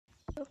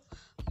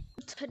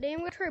Today I'm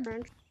gonna try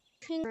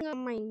branching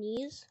on my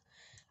knees.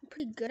 I'm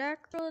pretty good at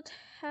Gorilla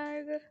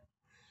Tag.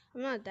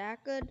 I'm not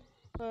that good,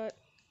 but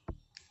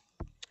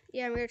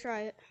yeah, I'm gonna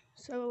try it.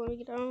 So let me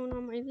get down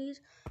on my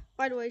knees.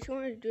 By the way, if you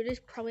want to do this,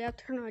 probably have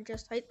to turn on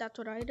adjust height. That's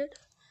what I did.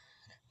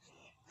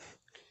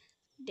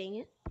 Dang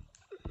it.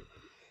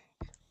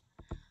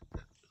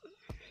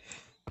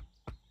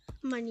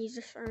 My knees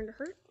are starting to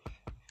hurt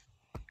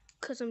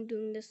because I'm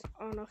doing this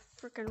on a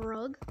freaking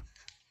rug.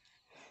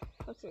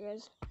 Okay,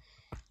 guys.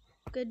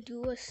 I'm gonna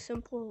do a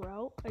simple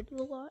route. I do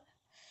a lot.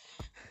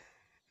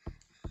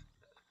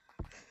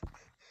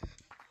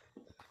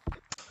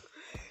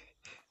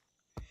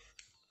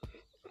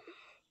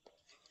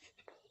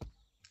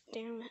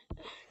 Damn it.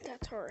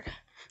 That's hard.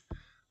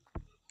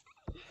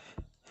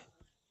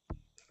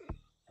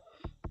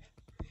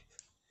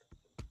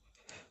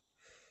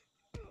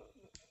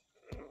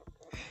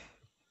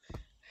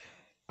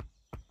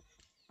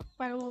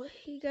 By the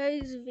way,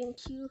 guys,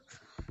 thank you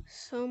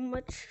so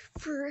much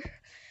for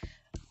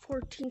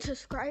 14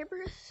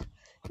 subscribers.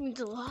 It means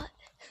a lot.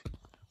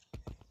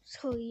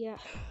 So yeah.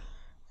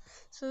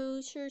 So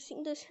if you're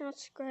seeing this and not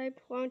subscribed,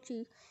 why don't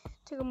you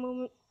take a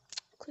moment,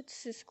 click the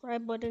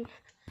subscribe button.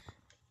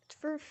 It's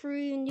for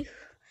free and you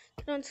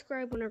can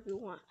unsubscribe whenever you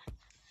want.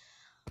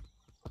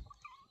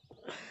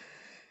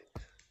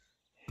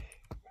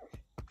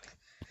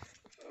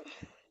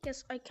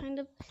 Yes, I kind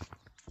of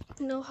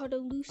know how to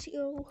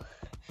Lucio.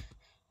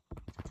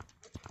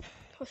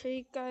 I'll show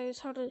you guys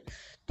how to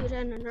do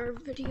that in another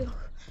video.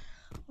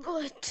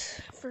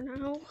 But for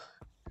now,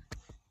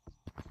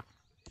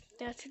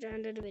 that's the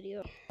end of the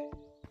video.